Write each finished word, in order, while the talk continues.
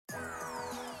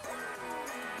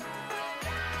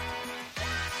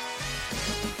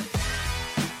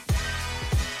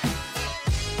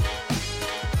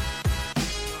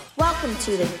Welcome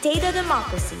to the Data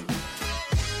Democracy.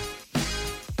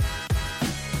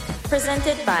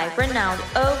 Presented by renowned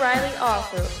O'Reilly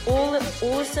author Ole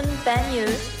Olsen Benyu.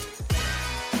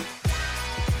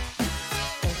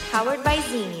 Empowered by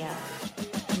Xenia.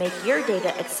 Make your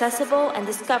data accessible and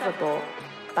discoverable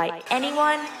by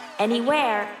anyone,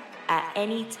 anywhere, at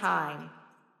any time.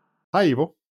 Hi,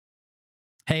 Ivo.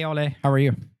 Hey, Ole. How are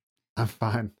you? I'm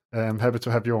fine. I'm happy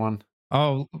to have you on.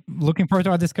 Oh, looking forward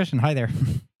to our discussion. Hi there.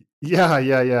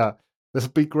 Yeah. This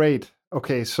will be great.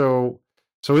 Okay, so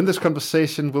in this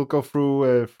conversation, we'll go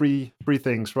through three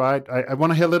things, right? I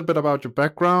want to hear a little bit about your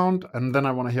background, and then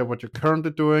I want to hear what you're currently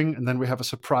doing, and then we have a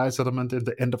surprise element in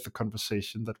the end of the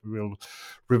conversation that we will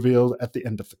reveal at the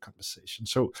end of the conversation.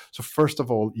 So first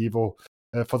of all, Ivo,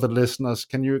 for the listeners,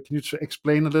 can you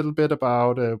explain a little bit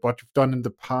about what you've done in the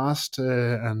past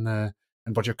and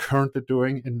what you're currently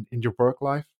doing in your work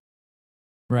life?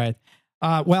 Right.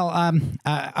 I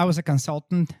was a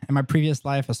consultant in my previous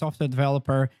life, a software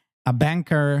developer, a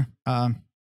banker,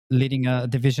 leading a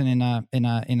division in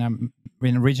a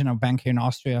regional bank here in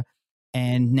Austria,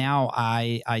 and now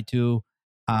I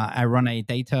run a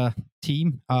data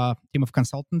team of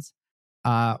consultants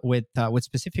with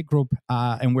specific group,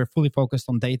 and we're fully focused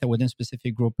on data within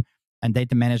specific group and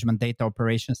data management, data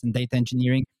operations, and data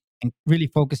engineering, and really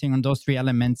focusing on those three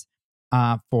elements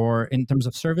for in terms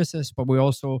of services, but we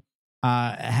also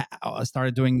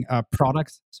started doing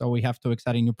products. So we have two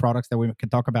exciting new products that we can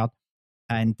talk about.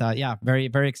 And very,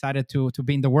 very excited to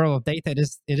be in the world of data.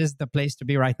 It is the place to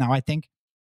be right now, I think.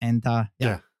 And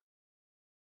yeah,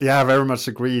 I very much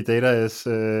agree. Data is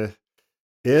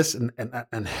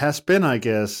and has been, I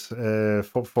guess,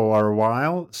 for a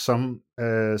while, something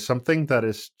that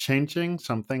is changing,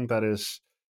 something that is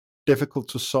difficult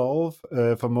to solve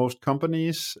for most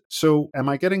companies. So am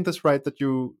I getting this right, that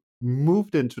you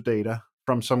moved into data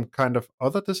from some kind of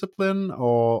other discipline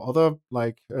or other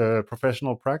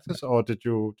professional practice, or did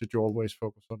you always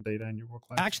focus on data in your work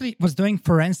life? I actually was doing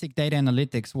forensic data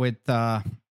analytics with the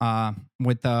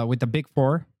Big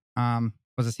Four.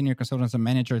 Was a senior consultant and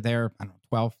manager there, I don't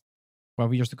know,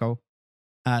 12 years ago.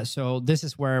 So this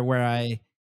is where I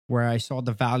saw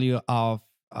the value of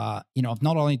of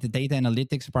not only the data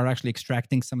analytics, but actually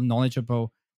extracting some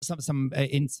knowledgeable, some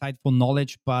insightful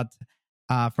knowledge, but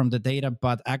from the data,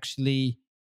 but actually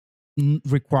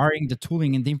requiring the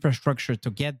tooling and the infrastructure to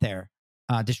get there.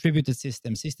 Distributed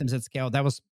systems at scale. That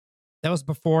was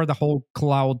before the whole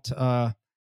cloud,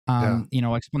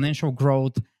 exponential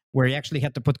growth, where you actually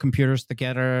had to put computers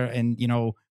together and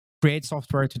create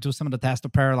software to do some of the tasks, to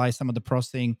parallelize some of the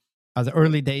processing. The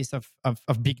early days of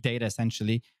big data,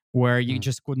 essentially, where you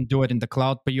just couldn't do it in the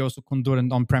cloud, but you also couldn't do it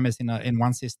on premise in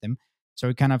one system. So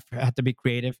you kind of had to be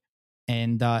creative,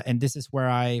 and this is where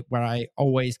I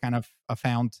always kind of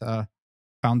found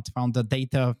the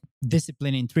data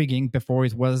discipline intriguing before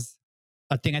it was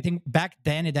a thing. I think back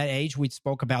then at that age we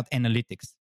spoke about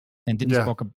analytics and didn't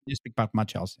speak about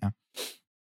much else.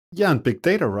 Yeah, and big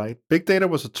data, right? Big data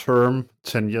was a term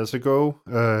 10 years ago,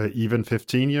 even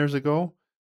 15 years ago.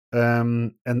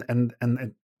 And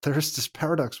there is this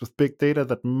paradox with big data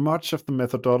that much of the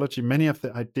methodology, many of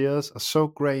the ideas are so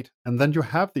great, and then you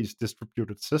have these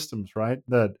distributed systems, right?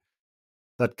 That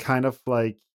kind of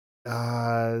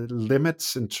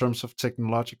limits in terms of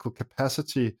technological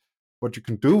capacity what you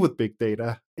can do with big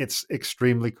data. It's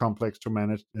extremely complex to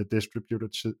manage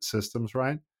distributed systems,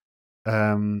 right?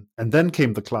 And then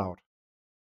came the cloud,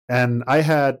 and I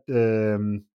had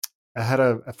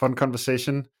a fun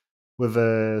conversation with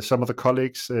some of the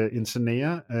colleagues in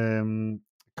Senea a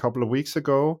couple of weeks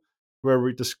ago, where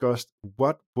we discussed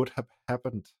what would have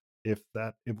happened if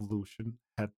that evolution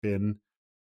had been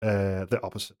the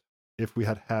opposite. If we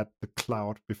had the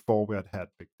cloud before we had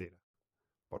big data,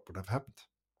 what would have happened?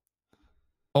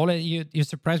 Ole, you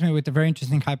surprised me with a very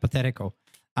interesting hypothetical.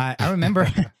 I remember,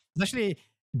 especially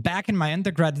back in my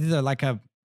undergrad, I did a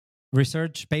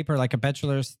research paper, like a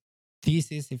bachelor's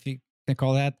thesis, if you can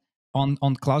call that, on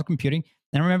cloud computing.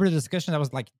 And I remember the discussion that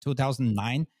was like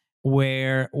 2009,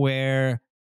 where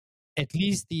at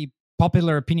least the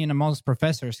popular opinion amongst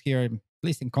professors here, at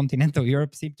least in continental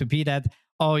Europe, seemed to be that,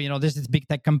 there's these big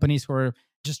tech companies who are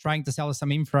just trying to sell us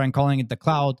some infra and calling it the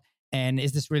cloud. And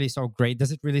is this really so great?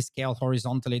 Does it really scale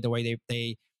horizontally the way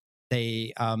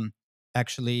they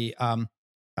actually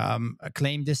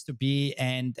claim this to be?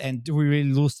 And do we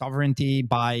really lose sovereignty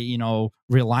by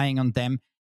relying on them?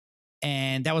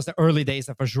 And that was the early days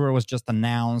of Azure was just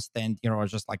announced, and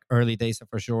just like early days of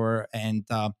Azure, and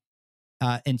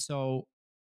so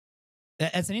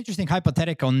it's an interesting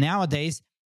hypothetical. Nowadays,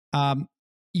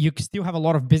 you still have a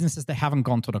lot of businesses that haven't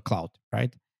gone to the cloud,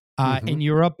 right? In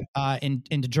Europe, in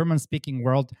the German-speaking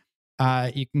world,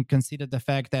 you can consider the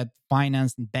fact that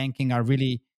finance and banking are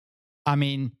really, I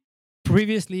mean,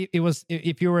 previously it was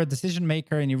if you were a decision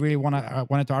maker and you really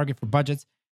wanted to argue for budgets,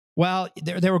 well,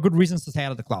 there were good reasons to stay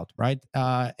out of the cloud, right?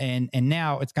 And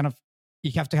now it's kind of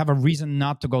you have to have a reason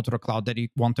not to go to the cloud that you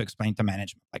want to explain to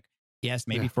management. Like, yes,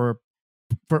 maybe for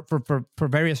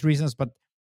various reasons, but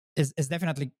it's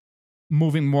definitely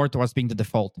moving more towards being the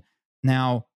default.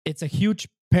 Now, it's a huge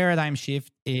paradigm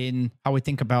shift in how we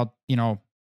think about,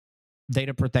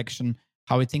 data protection,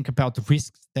 how we think about the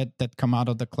risks that come out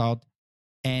of the cloud,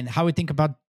 and how we think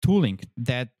about tooling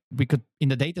that we could in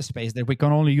the data space that we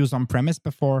can only use on premise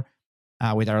before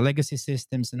with our legacy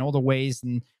systems and all the ways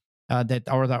and that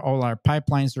all our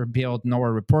pipelines are built and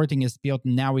our reporting is built.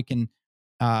 And now we can,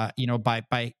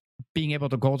 by being able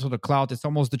to go to the cloud, it's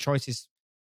almost the choice is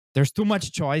there's too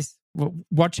much choice.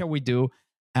 What shall we do?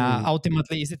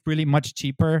 Ultimately, is it really much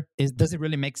cheaper? Does it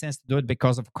really make sense to do it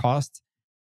because of cost?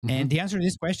 And the answer to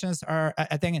these questions are,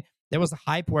 I think there was a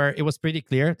hype where it was pretty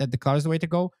clear that the cloud is the way to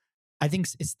go. I think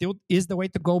it still is the way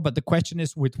to go, but the question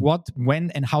is with what,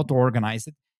 when, and how to organize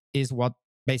it is what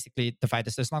basically the fight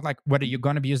is. So it's not like whether you're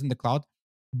going to be using the cloud,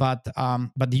 but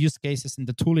the use cases and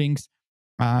the toolings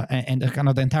and the kind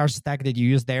of the entire stack that you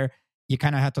use there, you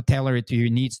kind of have to tailor it to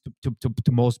your needs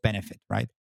to most benefit,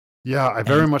 right? Yeah, I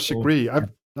very much agree.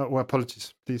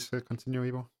 Apologies. Please continue,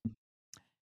 Ivo.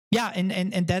 Yeah,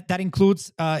 and that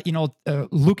includes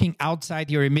looking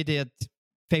outside your immediate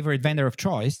favorite vendor of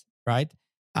choice, right?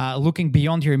 Looking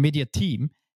beyond your immediate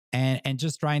team and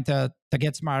just trying to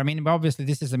get smart. I mean, obviously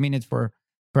this is a minute for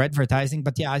advertising,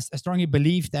 but yeah, I strongly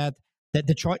believe that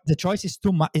the choice is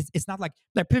too much. It's not like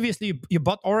previously you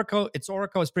bought Oracle. It's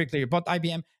Oracle. It's pretty clear. You bought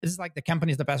IBM. This is like the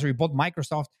companies the past. You bought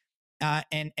Microsoft,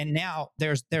 and now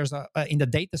there's a in the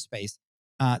data space.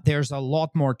 There's a lot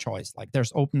more choice. Like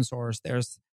there's open source.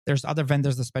 There's other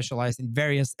vendors that specialize in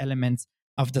various elements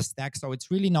of the stack. So it's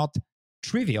really not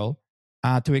trivial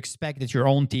to expect that your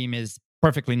own team is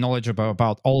perfectly knowledgeable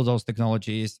about all of those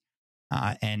technologies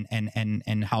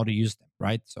and how to use them,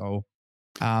 right? So,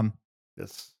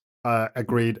 yes,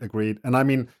 agreed. And I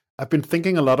mean, I've been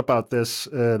thinking a lot about this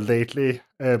lately,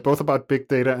 both about big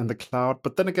data and the cloud.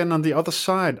 But then again, on the other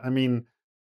side, I mean,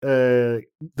 the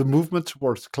movement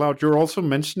towards cloud. You're also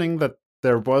mentioning that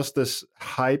there was this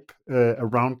hype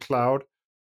around cloud.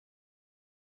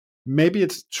 Maybe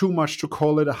it's too much to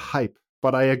call it a hype,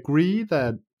 but I agree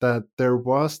that there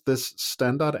was this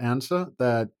standard answer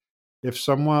that if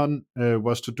someone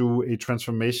was to do a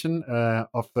transformation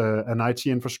of an IT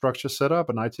infrastructure setup,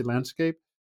 an IT landscape,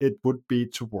 it would be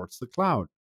towards the cloud.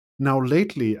 Now,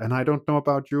 lately, and I don't know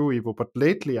about you, Ivo, but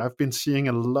lately I've been seeing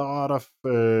a lot of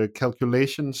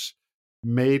calculations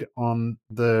made on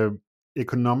the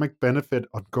economic benefit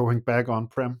of going back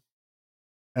on-prem.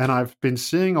 And I've been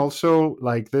seeing also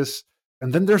like this,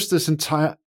 and then there's this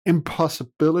entire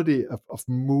impossibility of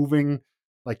moving.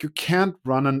 Like you can't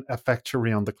run a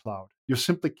factory on the cloud. You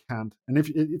simply can't. And if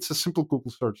it's a simple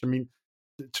Google search, I mean,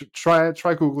 try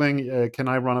Googling, can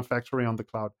I run a factory on the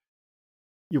cloud?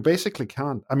 You basically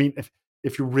can't. I mean,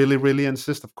 if you really, really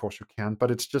insist, of course you can, but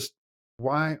it's just,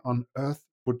 why on earth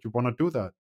would you want to do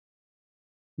that?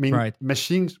 I mean, right.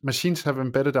 machines have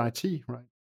embedded IT, right?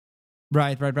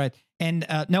 Right. And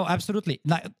no, absolutely.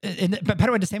 But by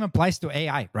the way, the same applies to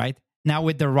AI, right? Now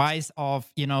with the rise of,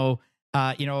 what's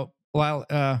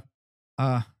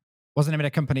the name of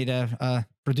the company that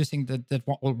producing that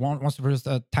wants to produce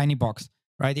a tiny box,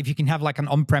 right? If you can have like an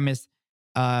on-premise,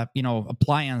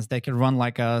 appliance that can run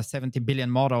like a 70 billion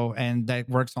model and that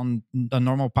works on a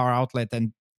normal power outlet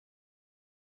and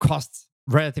costs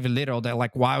relatively little, that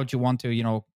like, why would you want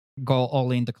to, go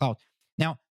all in the cloud?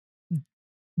 Now,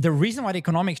 the reason why the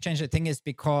economics changed the thing is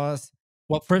because,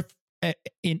 well, first,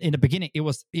 in the beginning, it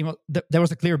was, there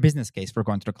was a clear business case for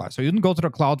going to the cloud. So you didn't go to the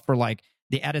cloud for like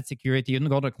the added security. You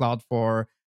didn't go to the cloud for,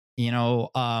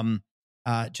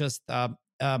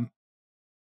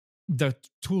 the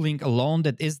tooling alone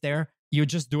that is there. You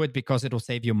just do it because it'll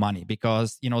save you money,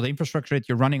 because, the infrastructure that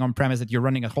you're running on premise, that you're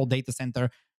running a whole data center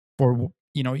for,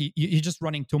 you're just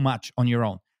running too much on your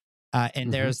own.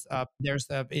 And there's no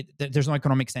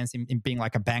economic sense in being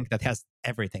like a bank that has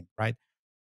everything, right?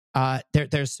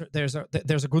 There's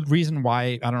a good reason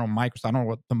why, I don't know, Microsoft, I don't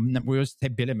know what we used to say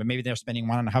billion, but maybe they're spending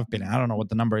 $1.5 billion. I don't know what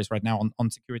the number is right now on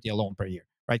security alone per year,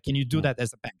 right? Can you do that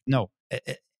as a bank? No,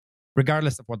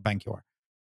 regardless of what bank you are.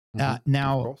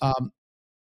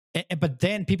 But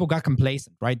then people got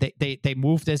complacent, right? They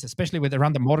moved this, especially with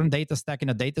around the modern data stack in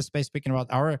the data space. Speaking about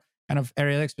our kind of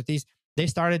area of expertise, they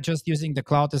started just using the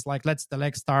cloud as like, let's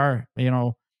select star,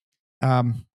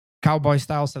 cowboy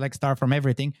style select star from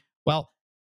everything, Well,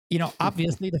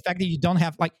 obviously the fact that you don't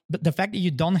have like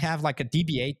a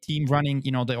DBA team running,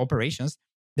 the operations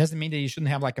doesn't mean that you shouldn't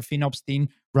have like a FinOps team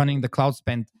running the cloud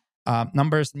spend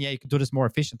numbers. And yeah, you could do this more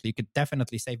efficiently. You could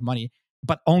definitely save money,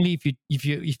 but only if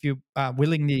you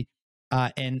willingly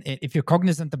and if you're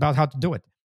cognizant about how to do it.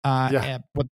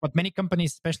 What many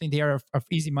companies, especially in the era of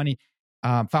easy money,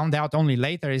 found out only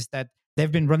later is that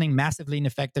they've been running massively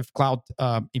ineffective cloud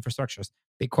infrastructures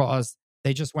because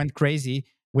they just went crazy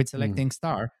with selecting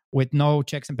star with no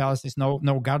checks and balances, no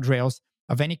guardrails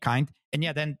of any kind. And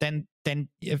yeah, then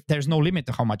if there's no limit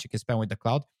to how much you can spend with the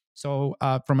cloud. So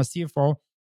from a CFO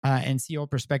and CEO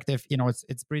perspective,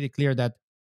 it's pretty clear that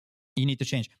you need to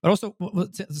change. But also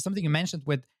something you mentioned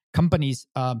with companies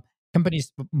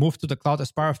move to the cloud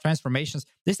as part of transformations.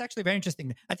 This is actually very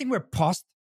interesting. I think we're past,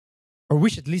 or we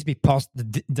should at least be past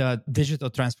the digital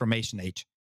transformation age.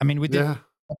 I mean, we did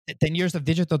 10 years of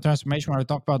digital transformation when we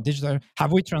talk about digital.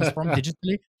 Have we transformed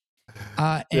digitally?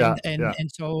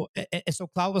 So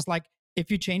cloud was like, if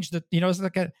you change it's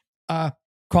like a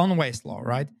Conway's law,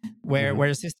 right?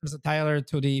 Where systems are tailored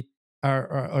to the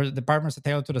or the departments are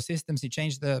tailored to the systems. You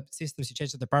change the systems, you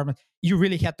change the department. You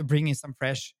really had to bring in some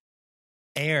fresh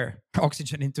air,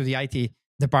 oxygen into the IT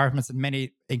departments and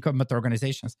many incumbent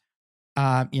organizations.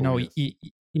 In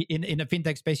the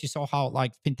fintech space, you saw how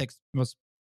like fintech was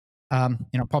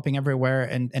popping everywhere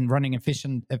and running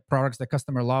efficient products that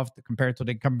customer loved compared to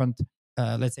the incumbent,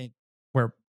 let's say,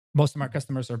 where most of our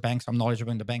customers are banks. I'm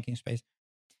knowledgeable in the banking space.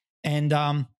 And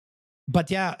the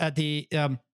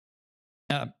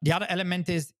other element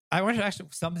is I wanted to ask you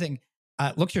something.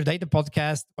 Look, your data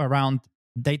podcast around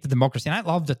data democracy, and I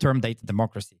love the term data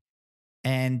democracy.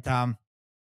 And I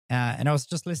was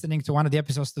just listening to one of the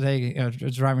episodes today,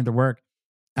 driving to work,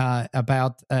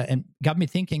 about and got me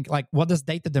thinking, like, what does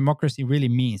data democracy really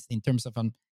means in terms of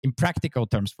in practical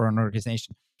terms for an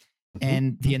organization?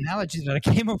 And the analogy that I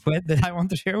came up with that I want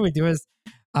to share with you is,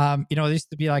 there used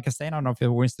to be like a saying, I don't know if it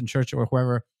was Winston Churchill or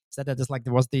whoever said that, it's like,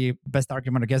 there was the best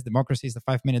argument against democracy is a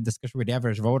 5-minute discussion with the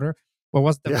average voter. Well,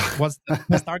 what's the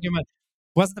best argument?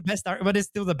 What's the best argument? But it's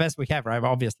still the best we have, right?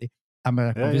 Obviously. I'm a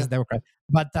obvious Democrat.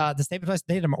 But the statement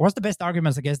data, what's the best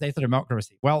arguments against data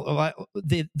democracy? Well,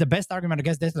 the best argument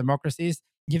against data democracy is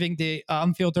giving the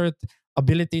unfiltered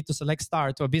ability to select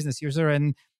star to a business user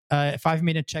and a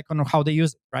 5-minute check on how they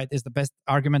use it, right? Is the best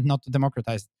argument not to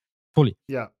democratize fully.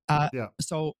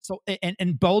 So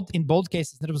in both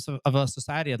cases, in terms of a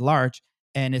society at large,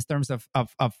 and in terms of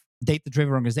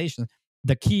data-driven organizations,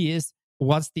 the key is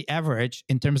what's the average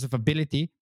in terms of ability,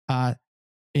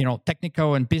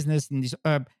 technical and business and this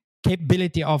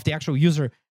capability of the actual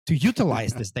user to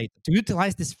utilize this data, to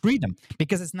utilize this freedom.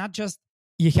 Because it's not just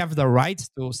you have the rights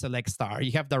to select star,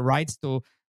 you have the rights to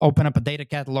open up a data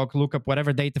catalog, look up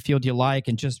whatever data field you like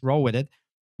and just roll with it.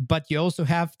 But you also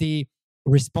have the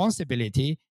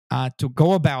responsibility to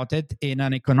go about it in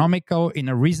an economical, in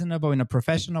a reasonable, in a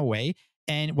professional way.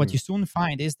 And what you soon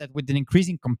find is that with an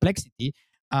increasing complexity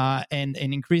and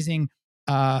an increasing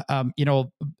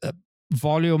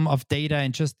volume of data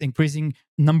and just increasing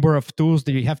number of tools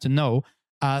that you have to know,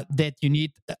 that you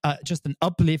need just an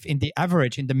uplift in the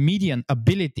average, in the median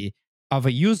ability of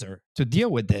a user to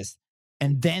deal with this,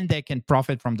 and then they can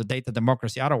profit from the data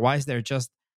democracy. Otherwise, they're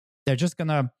just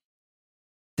gonna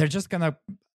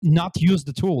not use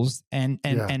the tools and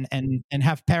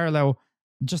have parallel,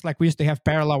 just like we used to have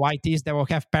parallel ITs. They will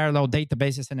have parallel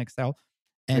databases in Excel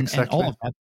and all of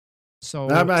that. So,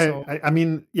 I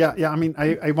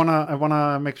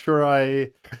wanna make sure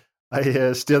I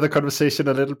steer the conversation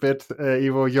a little bit.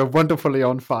 Ivo, you're wonderfully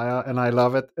on fire, and I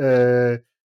love it.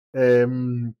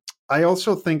 I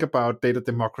also think about data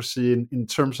democracy in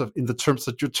the terms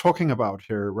that you're talking about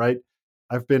here, right?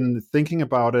 I've been thinking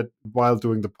about it while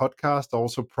doing the podcast,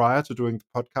 also prior to doing the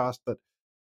podcast, that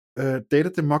data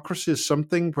democracy is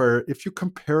something where if you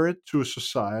compare it to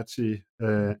society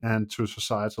and to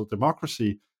societal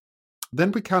democracy,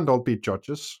 then we can't all be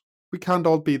judges. We can't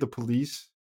all be the police.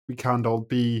 We can't all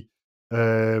be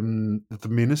the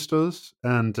ministers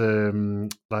and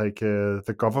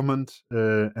the government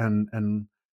and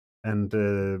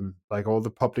like all the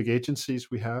public agencies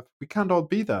we have. We can't all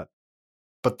be that,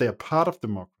 but they are part of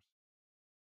democracy.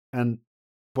 And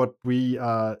what we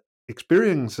are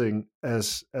experiencing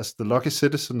as the lucky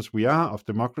citizens we are of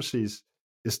democracies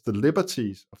is the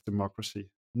liberties of democracy,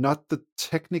 not the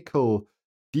technical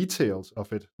details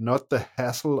of it, not the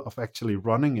hassle of actually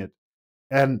running it.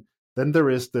 And then there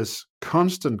is this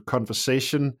constant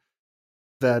conversation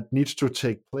that needs to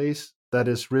take place that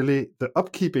is really the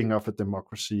upkeeping of a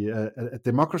democracy. A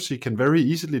democracy can very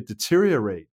easily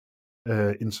deteriorate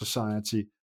in society.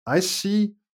 I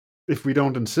see if we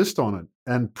don't insist on it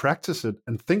and practice it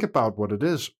and think about what it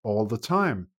is all the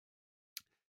time.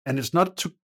 And it's not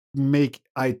to make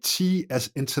IT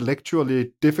as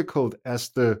intellectually difficult as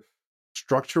the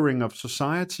structuring of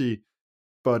society,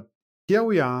 but here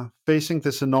we are facing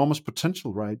this enormous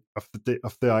potential, right, of the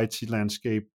IT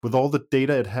landscape with all the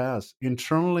data it has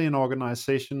internally in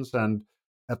organizations and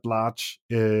at large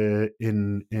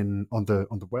in on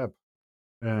the web,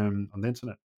 on the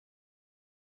internet.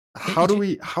 How do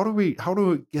we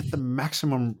get the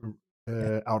maximum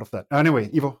out of that? Anyway,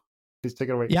 Ivo, please take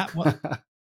it away. Yeah, well,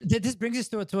 this brings us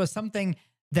to something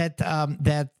that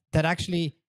that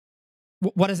actually,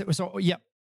 what is it? So yeah,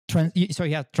 so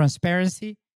you have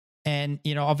transparency, and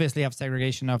obviously have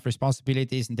segregation of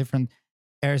responsibilities and different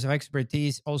areas of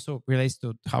expertise. Also relates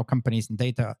to how companies and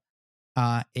data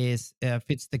is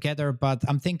fits together. But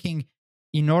I'm thinking,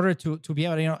 in order to be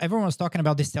able to, everyone was talking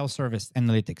about this self-service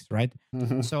analytics, right?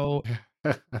 Mhm. So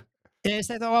they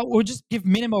said, "Oh, we'll just give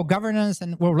minimal governance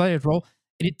and we'll let it roll."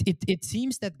 It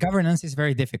seems that governance is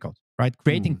very difficult, right?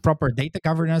 Creating proper data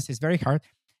governance is very hard,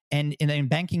 and in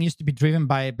banking used to be driven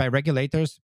by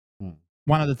regulators. Mm.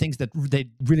 One of the things that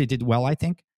they really did well, I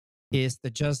think, is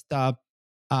to just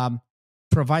um,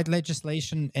 provide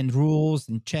legislation and rules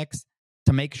and checks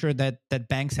to make sure that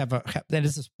banks have that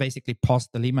this is basically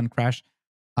post the Lehman crash,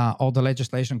 all the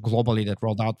legislation globally that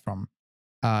rolled out from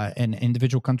in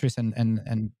individual countries and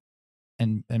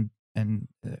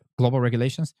global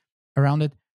regulations around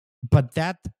it. But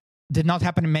that did not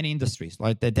happen in many industries.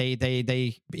 Like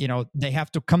they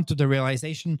have to come to the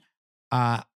realization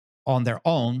on their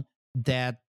own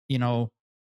that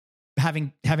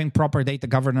having proper data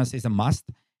governance is a must,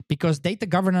 because data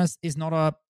governance is not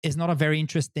a very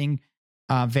interesting,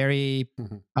 very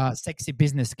sexy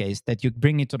business case that you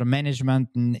bring into the management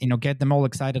and get them all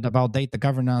excited about data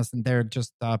governance, and they're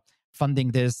just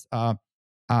funding this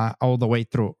all the way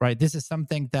through, right? This is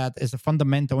something that is a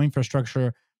fundamental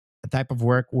infrastructure type of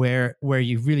work where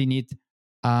you really need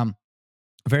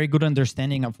very good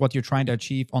understanding of what you're trying to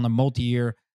achieve on a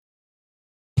multi-year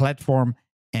platform,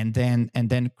 and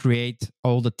then create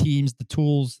all the teams, the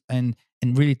tools, and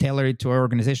really tailor it to our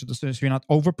organization, so you're not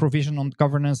over provision on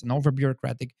governance and over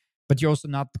bureaucratic, but you're also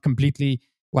not completely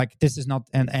like, this is not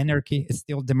an anarchy, it's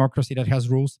still democracy that has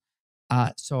rules.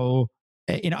 So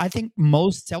I think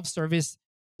most self-service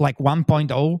like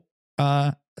 1.0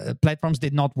 platforms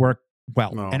did not work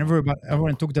well, No, and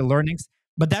everyone took the learnings,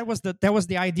 but that was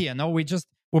the idea. No,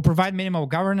 we'll provide minimal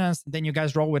governance, then you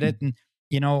guys roll with it, and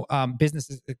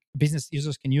business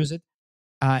users can use it.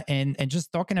 And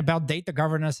just talking about data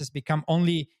governance has become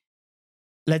only,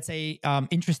 let's say,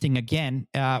 interesting again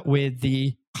with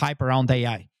the hype around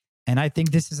AI. And I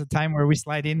think this is a time where we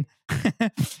slide in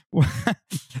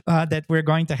that we're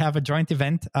going to have a joint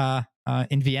event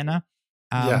in Vienna,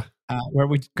 where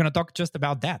we're going to talk just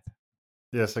about that.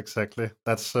 Yes, exactly.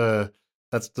 That's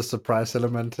the surprise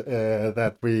element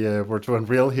that we were to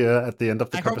unveil here at the end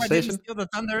of the conversation. I hope I didn't steal the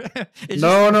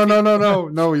thunder.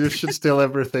 No. You should steal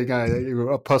everything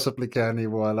you possibly can,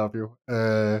 Ivo. I love you.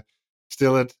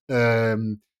 Steal it.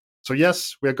 So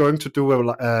yes, we're going to do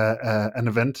an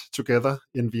event together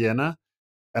in Vienna,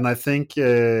 and I think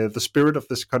the spirit of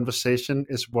this conversation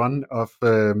is one of,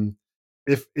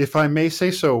 if I may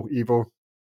say so, Ivo,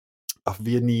 of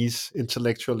Viennese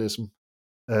intellectualism.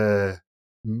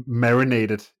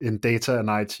 Marinated in data and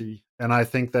IT. And I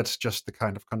think that's just the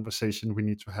kind of conversation we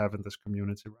need to have in this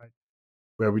community, right?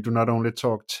 Where we do not only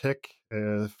talk tech,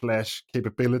 flash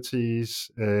capabilities,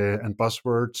 and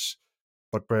buzzwords,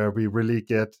 but where we really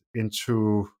get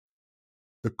into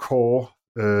the core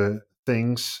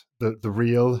things, the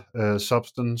real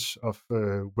substance of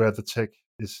where the tech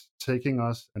is taking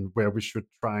us and where we should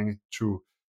try to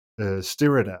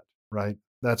steer it at, right?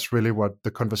 That's really what the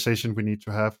conversation we need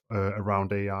to have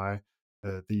around AI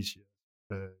these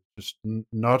years. Just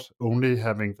not only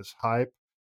having this hype,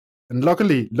 and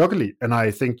luckily, and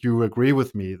I think you agree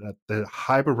with me that the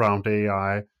hype around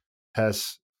AI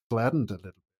has flattened a little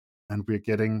bit, and we're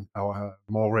getting our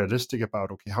more realistic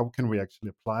about, okay, how can we actually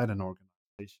apply it in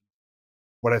organization?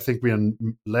 What I think we are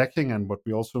lacking, and what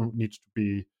we also need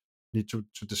to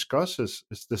discuss is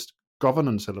this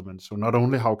governance element. So not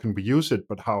only how can we use it,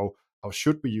 but how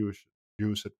should we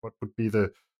use it? What would be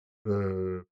the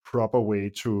proper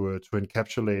way to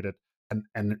encapsulate it?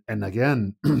 And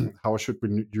again, how should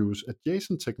we use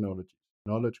adjacent technologies,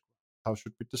 knowledge? How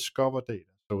should we discover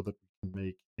data so that we can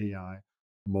make AI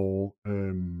more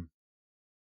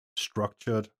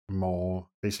structured, more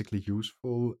basically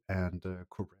useful and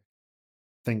correct?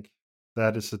 Think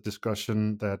that is a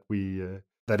discussion that we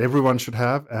that everyone should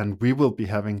have, and we will be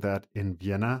having that in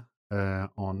Vienna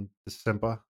on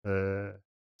December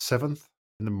 7th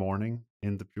in the morning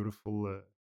in the beautiful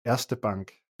Erste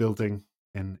Bank building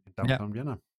in downtown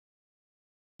Vienna.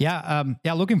 Yeah,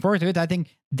 looking forward to it. I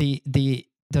think the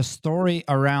story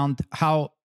around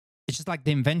how it's just like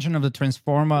the invention of the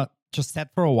transformer just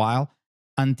sat for a while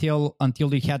until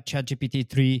we had ChatGPT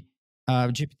 3,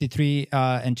 GPT-3,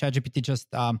 and ChatGPT just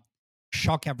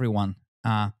shock everyone.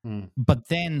 But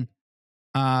then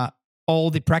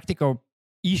all the practical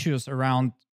issues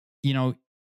around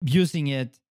using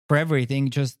it for everything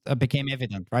just became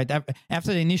evident, right?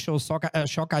 After the initial shock,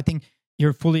 I think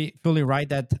you're fully right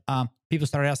that people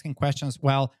started asking questions.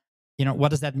 Well, what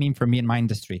does that mean for me in my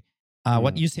industry?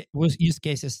 What use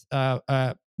cases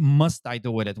must I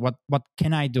do with it? What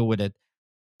can I do with it?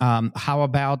 How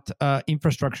about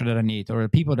infrastructure that I need or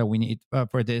people that we need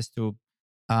for this to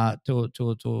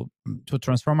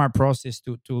transform our process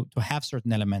to have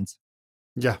certain elements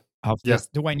of this?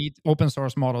 Do I need open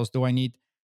source models? Do I need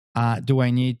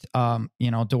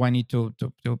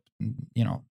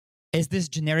is this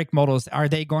generic models, are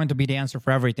they going to be the answer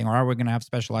for everything, or are we going to have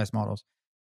specialized models?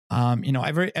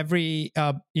 Every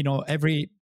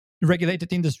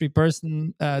regulated industry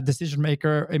person, decision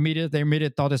maker,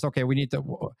 immediate thought is, okay, we need to,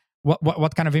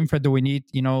 what kind of infra do we need,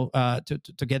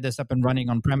 to get this up and running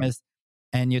on premise?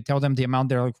 And you tell them the amount,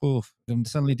 they're like, oof, and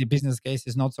suddenly the business case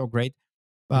is not so great.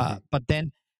 But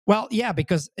then, well, yeah,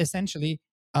 because essentially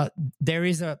there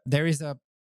is a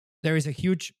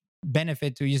huge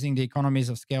benefit to using the economies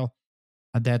of scale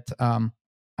that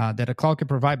a cloud can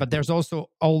provide. But there's also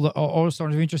all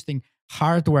sorts of interesting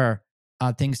hardware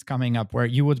things coming up where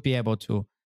you would be able to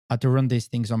run these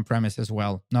things on premise as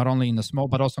well, not only in the small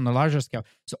but also on the larger scale.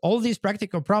 So all these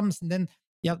practical problems, and then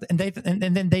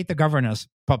and then data governance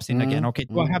pops in again. Okay,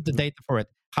 do I have the data for it?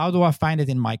 How do I find it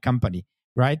in my company?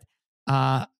 Right?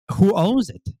 Who owns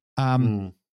it?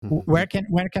 Where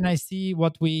can I see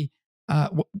what we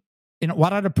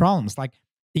what are the problems? Like,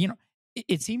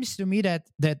 it seems to me that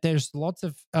there's lots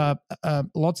of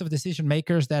decision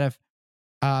makers that have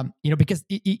because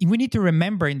we need to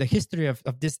remember in the history of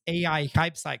this AI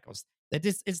hype cycles that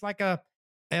it's like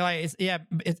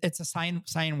it's a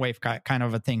sine wave kind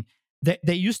of a thing.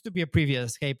 There used to be a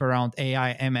previous hype around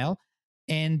AI ML,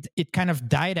 and it kind of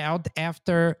died out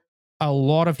after a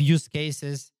lot of use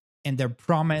cases and their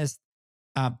promised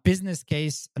business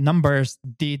case numbers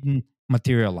didn't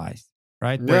materialize,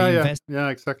 right?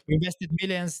 Exactly. We invested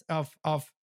millions of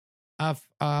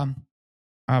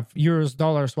euros,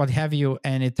 dollars, what have you,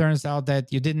 and it turns out that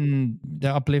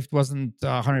the uplift wasn't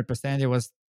 100%. It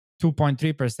was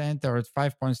 2.3% or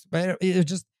 5 points, but it was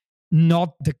just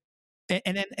not the.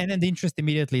 And then the interest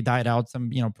immediately died out.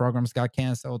 Some programs got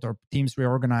canceled or teams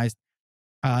reorganized.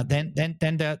 Then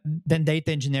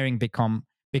data engineering became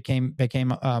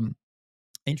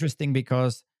interesting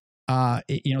because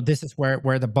this is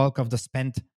where the bulk of the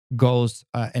spend goes,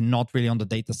 and not really on the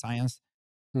data science.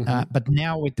 But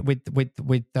now with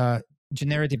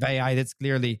generative AI, that's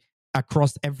clearly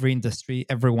across every industry.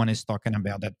 Everyone is talking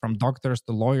about that, from doctors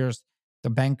to lawyers to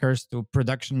bankers to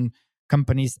production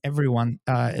companies. Everyone,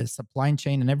 supply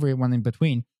chain, and everyone in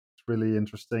between. It's really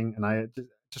interesting, and I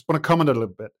just want to comment a little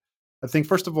bit. I think,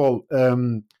 first of all,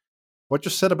 what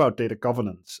you said about data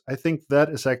governance, I think that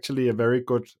is actually a very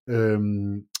good.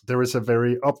 There is a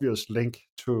very obvious link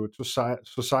to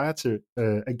society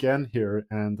again here,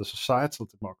 and the societal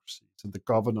democracies and the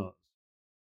governance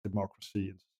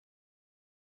democracy.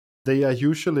 They are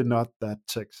usually not that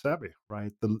tech savvy,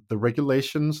 right? The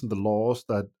regulations and the laws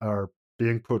that are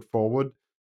being put forward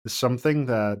is something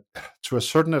that, to a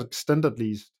certain extent at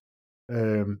least,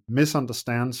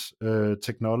 misunderstands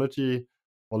technology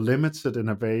or limits it in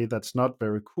a way that's not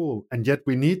very cool. And yet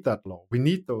we need that law. We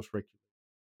need those regulations.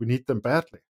 We need them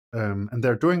badly. And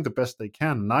they're doing the best they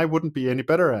can. And I wouldn't be any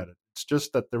better at it. It's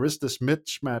just that there is this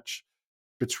mismatch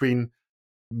between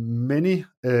many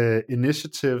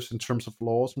initiatives in terms of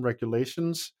laws and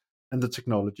regulations and the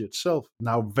technology itself.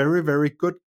 Now, very, very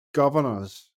good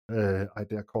governors, I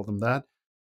dare call them that,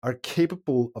 are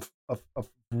capable of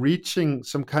reaching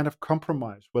some kind of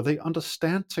compromise where they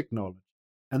understand technology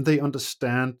and they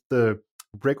understand the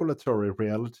regulatory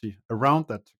reality around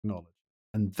that technology.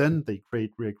 And then they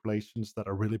create regulations that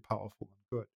are really powerful and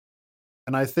good.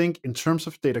 And I think in terms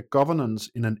of data governance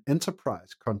in an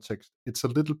enterprise context, it's a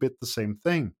little bit the same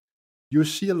thing. You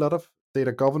see a lot of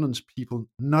data governance people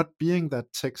not being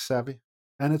that tech savvy.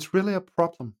 And it's really a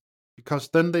problem because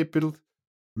then they build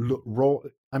raw.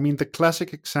 I mean, the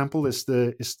classic example is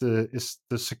the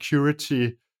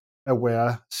security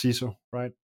aware CISO,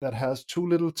 right? That has too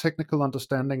little technical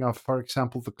understanding of, for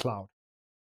example, the cloud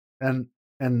and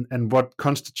what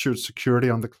constitutes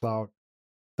security on the cloud.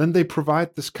 then they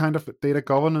provide this kind of data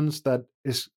governance that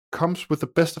comes with the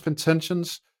best of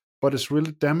intentions, but is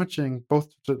really damaging both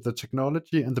the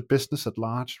technology and the business at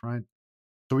large, right?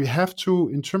 So we have to,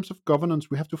 in terms of governance,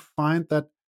 we have to find that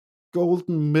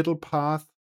golden middle path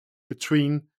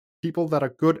between people that are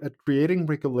good at creating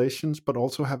regulations, but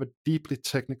also have a deeply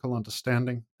technical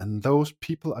understanding. And those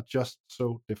people are just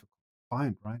so difficult to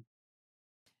find, right?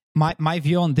 My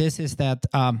view on this is that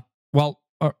or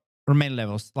main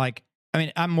levels. Like, I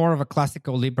mean, I'm more of a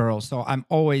classical liberal, so I'm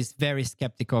always very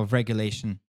skeptical of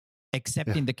regulation, except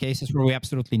in the cases where we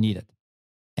absolutely need it.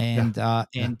 And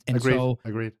Agreed. so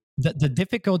Agreed. the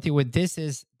difficulty with this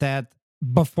is that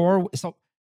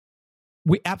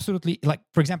we absolutely, like,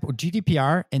 for example,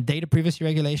 GDPR and data privacy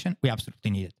regulation, we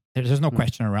absolutely need it. There's no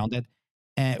question around it.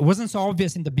 It wasn't so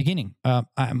obvious in the beginning,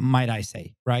 might I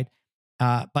say, right?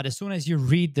 But as soon as you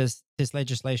read this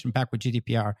legislation back with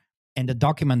GDPR, and the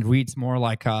document reads more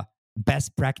like a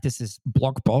best practices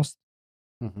blog post,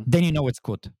 then you know it's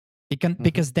good.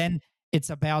 Because then it's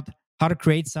about how to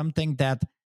create something that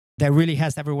really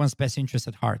has everyone's best interest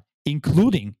at heart,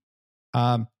 including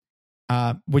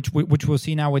which we'll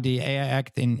see now with the AI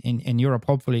Act in Europe,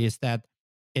 hopefully, is that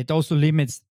it also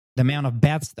limits the amount of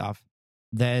bad stuff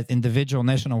that individual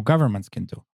national governments can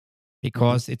do,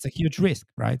 because it's a huge risk,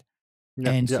 right?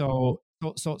 So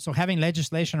having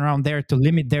legislation around there to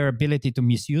limit their ability to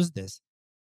misuse this,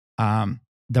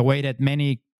 the way that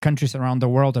many countries around the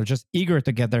world are just eager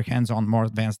to get their hands on more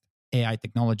advanced AI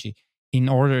technology in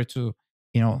order to,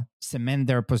 cement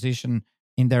their position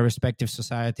in their respective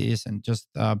societies, and just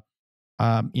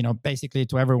basically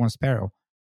to everyone's peril,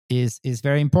 is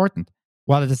very important.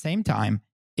 While at the same time,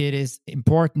 it is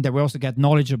important that we also get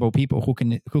knowledgeable people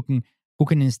who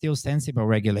can instill sensible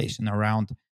regulation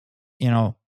around,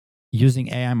 using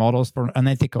AI models for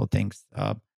unethical things,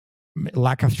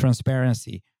 lack of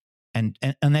transparency, and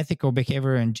unethical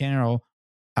behavior in general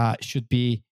should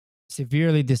be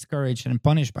severely discouraged and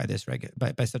punished by this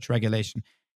by such regulation.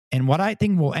 And what I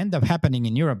think will end up happening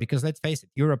in Europe, because let's face it,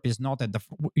 Europe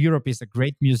is a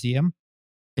great museum.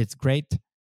 It's great.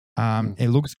 It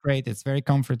looks great. It's very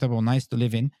comfortable, nice to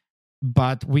live in.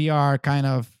 But we are kind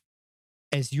of,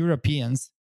 as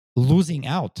Europeans, losing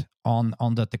out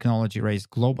on the technology race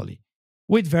globally,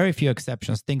 with very few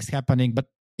exceptions. Things happening, but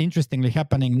interestingly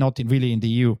happening not really in the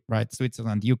EU, right?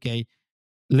 Switzerland, UK,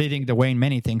 leading the way in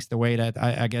many things, the way that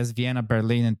I guess Vienna,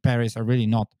 Berlin, and Paris are really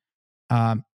not.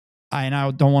 I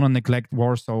now don't want to neglect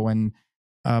Warsaw and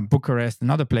Bucharest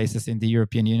and other places in the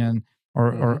European Union,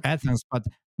 or Athens,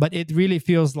 but it really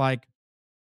feels like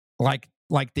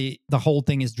the whole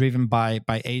thing is driven by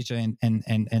Asia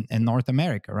and North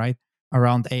America, right?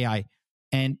 Around AI.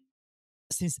 And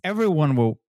since everyone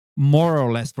will more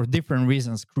or less, for different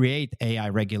reasons, create AI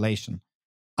regulation,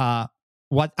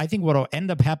 what will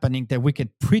end up happening, that we can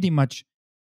pretty much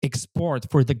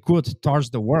export for the good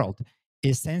towards the world,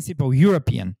 is sensible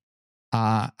European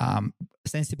AI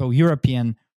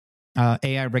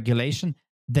regulation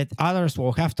that others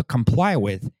will have to comply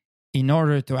with in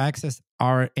order to access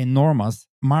our enormous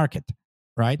market,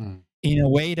 right? In a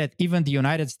way that even the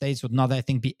United States would not, I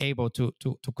think, be able to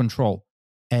control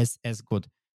as good.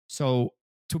 So,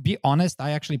 to be honest,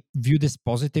 I actually view this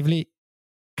positively.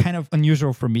 Kind of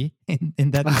unusual for me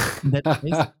in that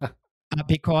case,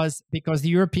 because the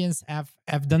Europeans have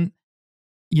done,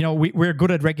 we're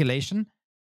good at regulation,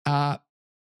 not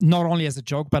only as a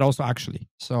joke but also actually.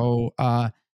 So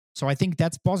I think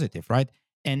that's positive, right?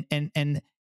 And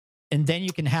then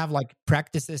you can have like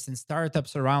practices and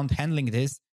startups around handling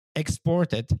this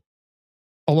exported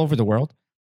all over the world,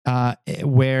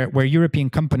 where European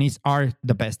companies are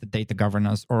the best at data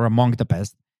governance, or among the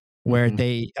best, where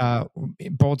they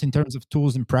both in terms of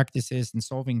tools and practices and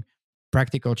solving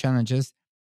practical challenges,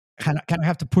 kind of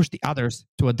have to push the others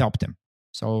to adopt them.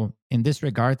 So in this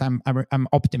regard, I'm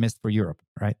optimist for Europe,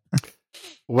 right?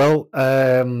 Well,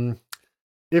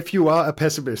 if you are a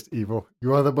pessimist, Ivo,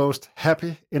 you are the most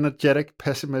happy, energetic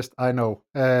pessimist I know.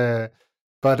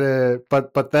 But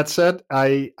that said,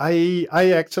 I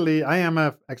am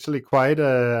actually quite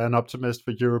an optimist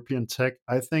for European tech.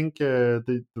 I think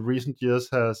the recent years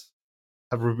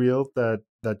have revealed that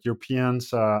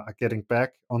Europeans are getting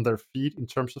back on their feet in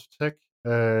terms of tech.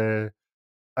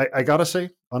 I gotta say,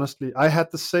 honestly, I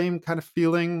had the same kind of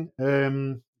feeling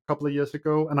a couple of years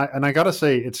ago, and I gotta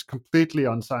say, it's completely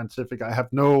unscientific. I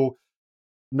have no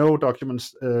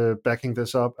documents backing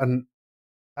this up,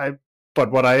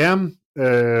 but what I am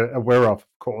aware of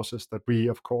course, is that we,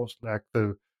 of course, lack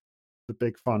the the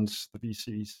big funds, the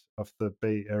VCs of the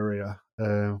Bay Area.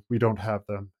 We don't have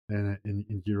them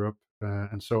in Europe,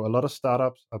 and so a lot of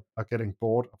startups are getting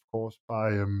bought, of course,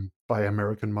 by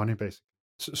American money, basically.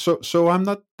 So I'm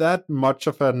not that much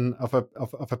of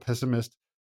a pessimist,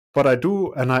 but I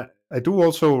do, and I do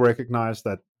also recognize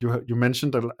that you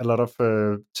mentioned a lot of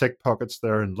tech pockets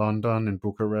there in London, in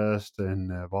Bucharest,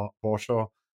 in Warsaw.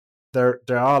 There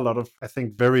are a lot of, I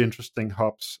think, very interesting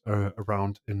hubs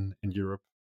around in Europe.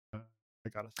 I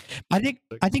gotta say.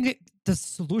 I think the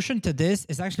solution to this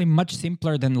is actually much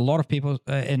simpler than a lot of people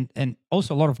and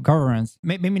also a lot of governments.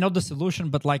 Maybe not the solution,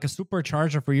 but like a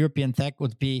supercharger for European tech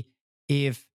would be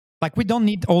if, like, we don't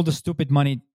need all the stupid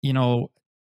money,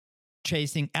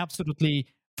 chasing absolutely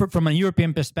from a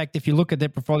European perspective. You look at their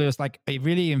portfolios, like I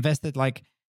really invested like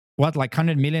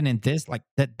 100 million in this. Like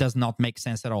that does not make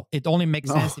sense at all. It only makes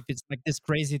No. sense if it's like this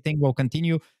crazy thing will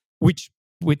continue, which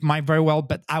with might very well,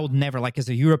 but I would never, like, as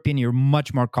a European, you're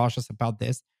much more cautious about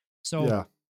this. So Yeah.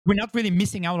 we're not really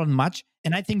missing out on much.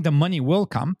 And I think the money will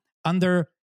come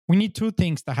we need two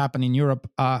things to happen in Europe,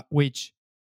 which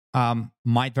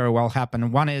might very well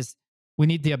happen. One is we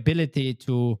need the ability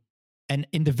to, and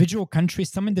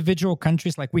some individual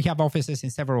countries, like we have offices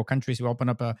in several countries. We opened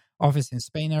up an office in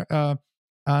Spain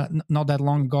not that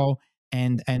long ago,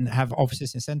 and have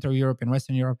offices in Central Europe and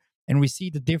Western Europe, and we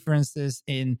see the differences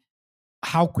in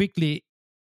how quickly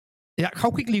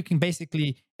you can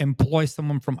basically employ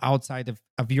someone from outside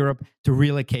of Europe to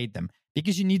relocate them,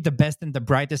 because you need the best and the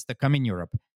brightest to come in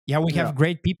Europe. Yeah, we have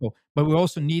great people, but we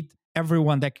also need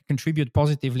everyone that can contribute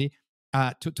positively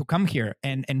to come here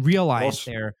and realize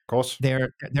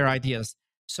their ideas.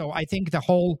 So I think the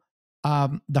whole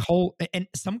and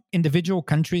some individual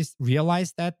countries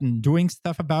realize that and doing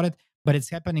stuff about it, but it's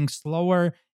happening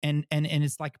slower, and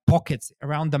it's like pockets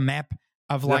around the map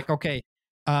of like, okay,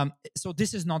 so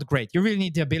this is not great. You really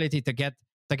need the ability to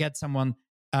get someone,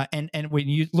 and when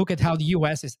you look at how the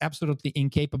US is absolutely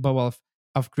incapable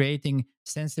of creating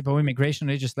sensible immigration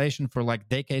legislation for like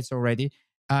decades already,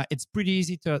 it's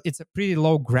a pretty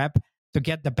low grab to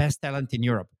get the best talent in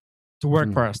Europe to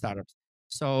work for our startups.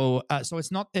 So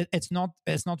it's not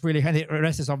really. The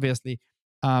rest is obviously,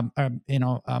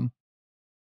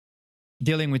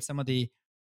 dealing with some of the,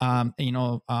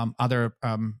 other,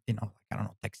 I don't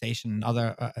know, taxation,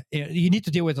 other. You need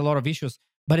to deal with a lot of issues,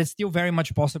 but it's still very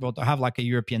much possible to have like a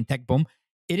European tech boom.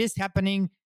 It is happening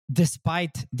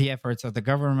despite the efforts of the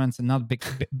governments and not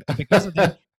because of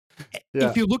them.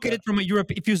 If you look at it from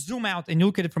if you zoom out and you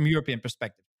look at it from a European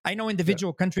perspective, I know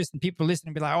individual countries and people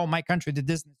listening be like, "Oh, my country did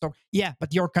this." And so, yeah,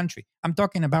 but your country. I'm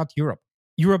talking about Europe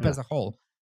as a whole,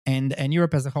 and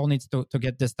Europe as a whole needs to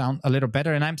get this down a little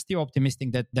better. And I'm still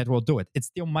optimistic that we'll do it. It's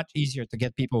still much easier to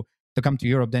get people to come to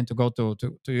Europe than to go to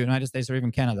the United States or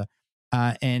even Canada,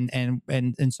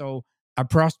 and so our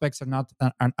prospects are not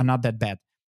that bad.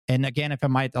 And again, if I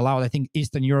might allow, I think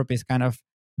Eastern Europe is kind of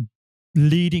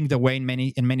leading the way in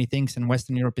many things, and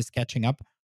Western Europe is catching up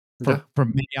for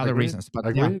many other reasons. But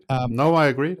agreed. No, I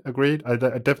agreed. I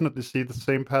definitely see the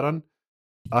same pattern.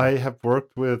 I have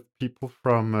worked with people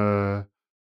from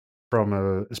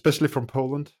especially from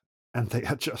Poland, and they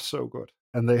are just so good,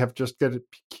 and they have just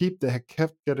they have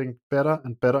kept getting better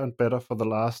and better and better for the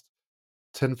last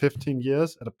 10-15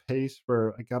 years at a pace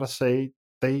where I gotta say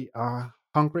they are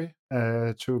hungry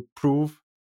to prove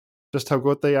just how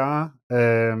good they are.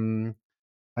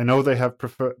 I know they have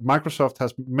Microsoft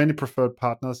has many preferred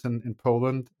partners in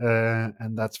Poland,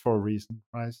 and that's for a reason,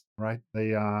 right?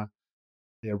 They are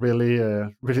really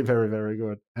really very very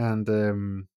good, and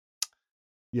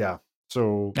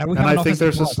So, we and have I think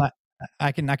there's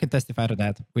I can testify to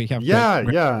that. We have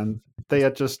great, and they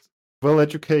are just well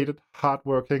educated,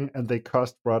 hardworking, and they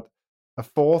cost what, a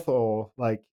fourth, or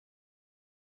like,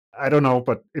 I don't know,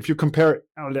 but if you compare,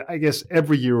 I guess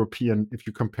every European, if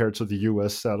you compare to the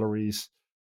US, salaries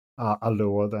are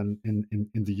lower than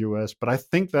in the US. But I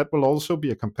think that will also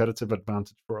be a competitive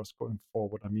advantage for us going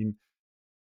forward. I mean,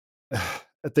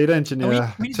 a data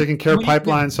engineer taking care of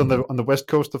pipelines on the west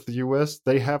coast of the US,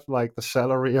 they have like the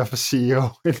salary of a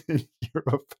CEO in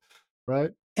Europe,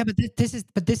 right? Yeah,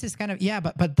 but this is kind of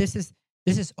but this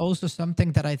is also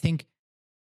something that I think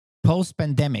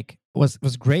post-pandemic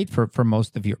was great for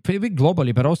most of Europe, pretty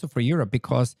globally, but also for Europe,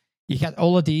 because you had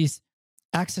all of these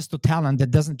access to talent that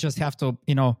doesn't just have to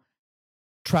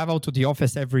travel to the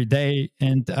office every day,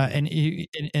 and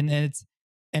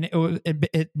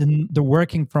the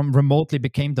working from remotely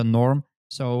became the norm.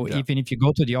 So even if you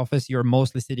go to the office, you're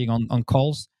mostly sitting on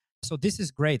calls. So this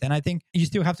is great, and I think you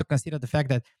still have to consider the fact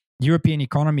that European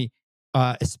economy,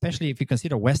 especially if you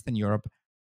consider Western Europe,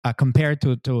 compared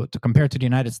to the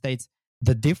United States,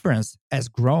 the difference has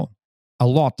grown. a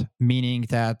lot, meaning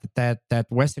that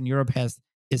Western Europe is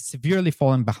severely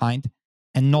falling behind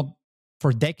and not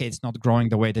for decades not growing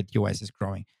the way that US is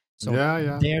growing. So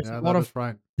Yeah, that is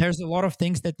right. there's a lot of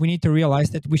things that we need to realize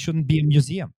that we shouldn't be a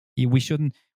museum. We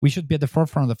should be at the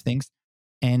forefront of things.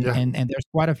 And there's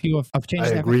quite a few of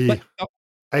changes I happening. agree.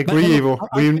 I agree, Ivo.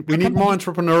 We need more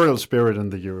entrepreneurial spirit in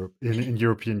the in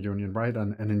European Union, right?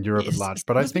 And in Europe at large.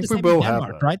 But I think we will have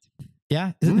that. Right?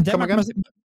 Yeah. Come again?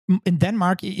 In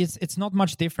Denmark, it's not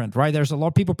much different, right? There's a lot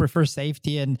of people prefer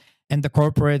safety and the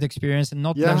corporate experience, and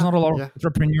there's not a lot of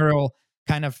entrepreneurial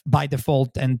kind of by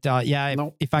default. And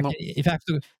if I have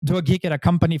to do a gig at a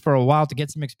company for a while to get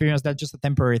some experience, that's just a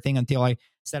temporary thing until I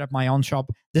set up my own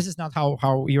shop. This is not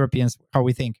how Europeans, how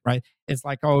we think, right? It's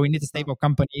like, oh, we need a stable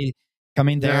company, come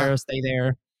in there, stay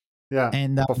there. Yeah,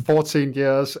 and for 14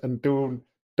 years and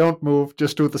don't move,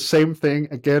 just do the same thing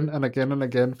again and again and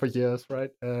again for years,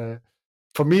 right?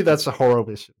 For me, that's a horror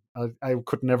vision. I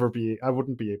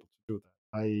wouldn't be able to do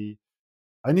that.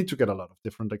 I need to get a lot of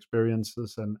different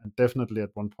experiences, and definitely at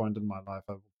one point in my life,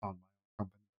 I will found my own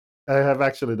company. I have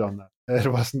actually done that.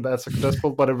 It wasn't that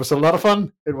successful, but it was a lot of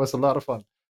fun. It was a lot of fun.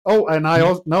 Oh, and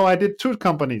I did 2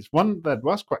 companies. One that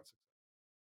was quite successful.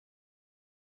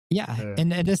 Yeah,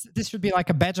 and this should be like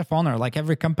a badge of honor. Like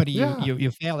every company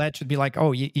you fail at should be like,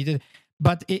 oh, you did.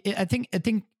 But I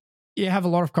think you have a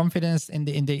lot of confidence in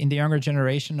the younger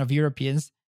generation of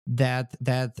Europeans that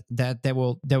they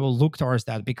will look towards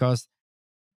that, because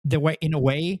in a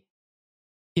way,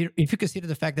 if you consider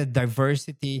the fact that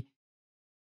diversity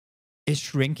is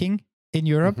shrinking in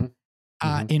Europe,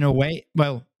 in a way,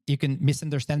 well, you can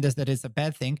misunderstand this that it's a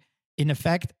bad thing. In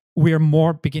effect, we are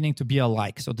more beginning to be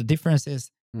alike. So the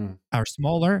differences are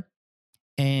smaller,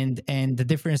 and the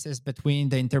differences between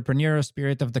the entrepreneurial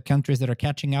spirit of the countries that are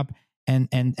catching up and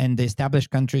the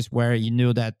established countries where you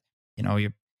knew that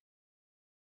you're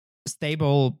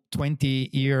stable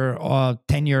 20-year or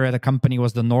 10-year at a company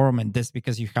was the norm, and this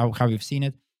because how you've seen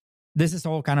it. This is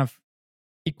all kind of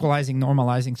equalizing,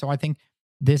 normalizing. So I think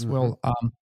this will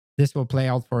play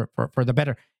out for the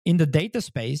better. In the data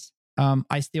space,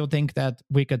 I still think that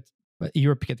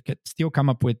Europe could still come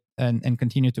up with and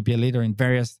continue to be a leader in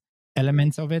various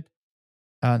elements of it.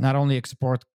 Not only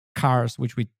export cars,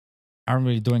 which we aren't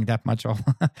really doing that much of.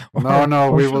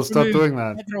 No, we will stop doing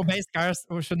that. Petrol-based cars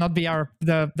should not be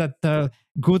the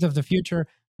good of the future,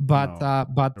 but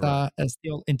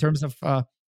still in terms of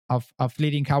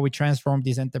leading how we transform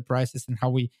these enterprises and how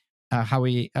we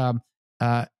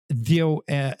deal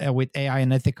with AI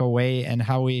in an ethical way, and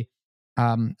how we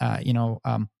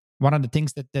one of the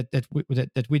things that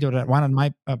we do, that one of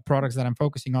my products that I'm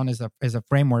focusing on is a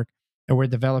framework that we're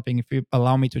developing. If you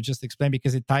allow me to just explain,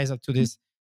 because it ties up to this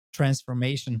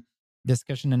transformation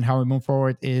discussion and how we move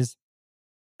forward, is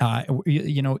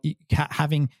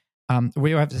having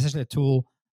we have essentially a tool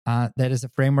that is a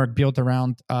framework built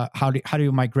around how do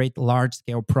you migrate large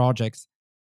scale projects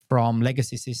from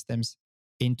legacy systems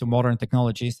into modern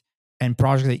technologies, and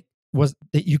projects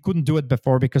that you couldn't do it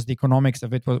before because the economics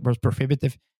of it was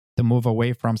prohibitive, to move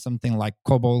away from something like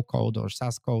COBOL code or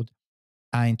SAS code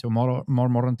into more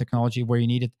modern technology where you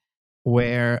need it,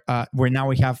 where now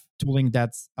we have tooling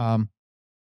that's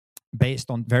based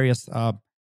on various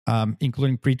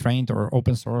including pre-trained or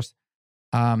open source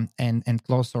and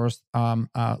closed source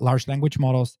large language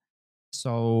models.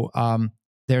 So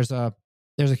there's a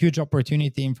huge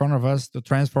opportunity in front of us to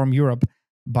transform Europe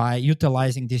by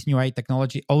utilizing this new AI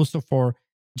technology, also for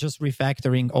just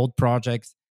refactoring old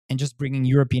projects and just bringing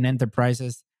European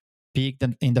enterprises, be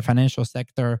it in the financial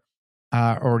sector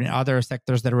or in other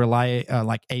sectors that rely,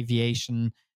 like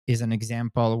aviation is an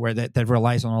example, where that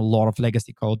relies on a lot of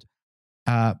legacy code,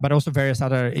 but also various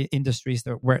other industries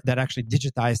that actually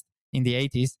digitized in the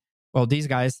 80s. Well, these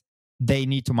guys, they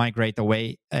need to migrate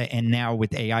away, and now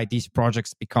with AI, these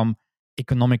projects become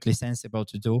economically sensible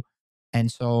to do. And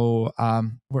so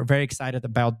we're very excited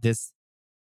about this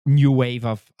new wave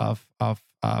of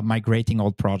migrating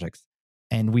old projects,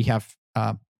 and we have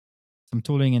some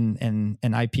tooling and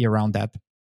IP around that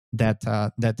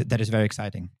is very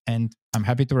exciting. And I'm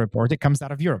happy to report it comes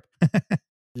out of Europe.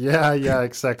 Yeah,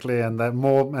 exactly, and that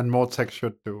more tech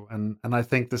should do. And I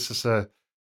think this is a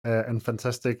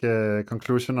fantastic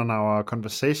conclusion on our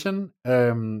conversation.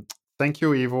 Thank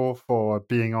you, Ivo, for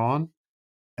being on.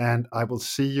 And I will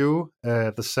see you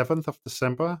the 7th of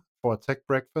December for a tech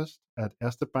breakfast at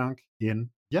Erste Bank in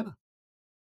Vienna.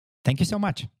 Thank you so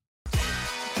much.